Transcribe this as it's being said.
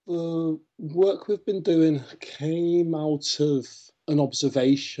The work we've been doing came out of an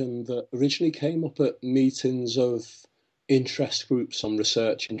observation that originally came up at meetings of interest groups on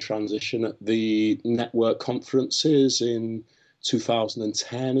research in transition at the network conferences in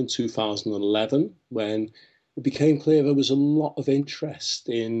 2010 and 2011, when it became clear there was a lot of interest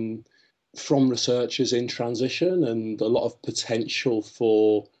in from researchers in transition and a lot of potential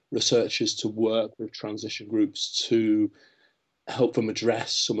for researchers to work with transition groups to help them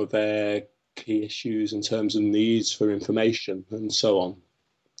address some of their key issues in terms of needs for information and so on.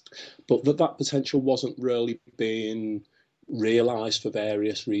 But that potential wasn't really being realised for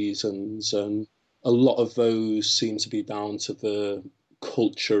various reasons, and a lot of those seem to be down to the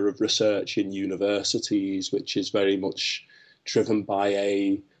culture of research in universities, which is very much driven by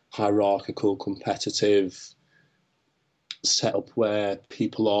a hierarchical, competitive setup where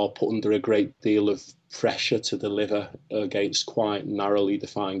people are put under a great deal of pressure to deliver against quite narrowly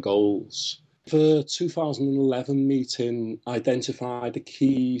defined goals. The 2011 meeting identified a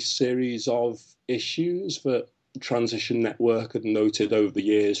key series of issues that Transition Network had noted over the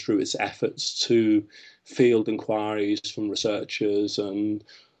years through its efforts to field inquiries from researchers and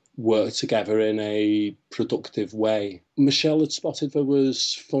work together in a productive way. Michelle had spotted there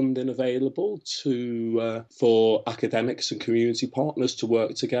was funding available for academics and community partners to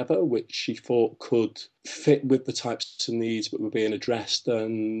work together, which she thought could fit with the types of needs that were being addressed,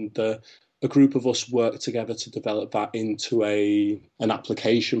 and a group of us worked together to develop that into an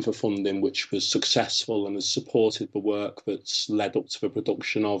application for funding, which was successful and has supported the work that's led up to the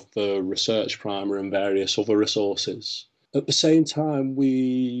production of the research primer and various other resources. At the same time,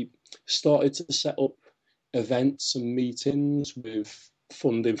 we started to set up events and meetings with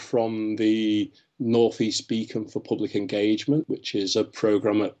funding from the Northeast Beacon for Public Engagement, which is a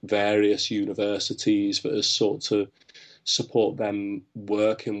programme at various universities that has sought to support them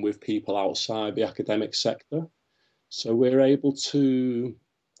working with people outside the academic sector. So we're able to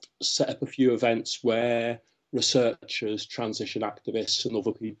set up a few events where researchers, transition activists, and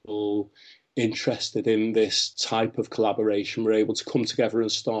other people interested in this type of collaboration were able to come together and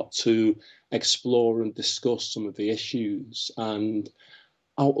start to explore and discuss some of the issues. And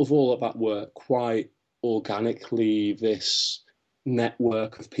out of all of that work, quite organically, this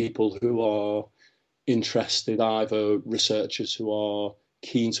network of people who are interested, either researchers who are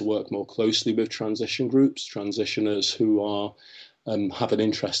keen to work more closely with transition groups, transitioners who are have an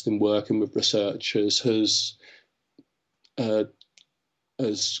interest in working with researchers, has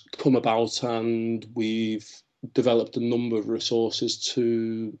come about, and we've developed a number of resources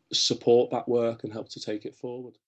to support that work and help to take it forward.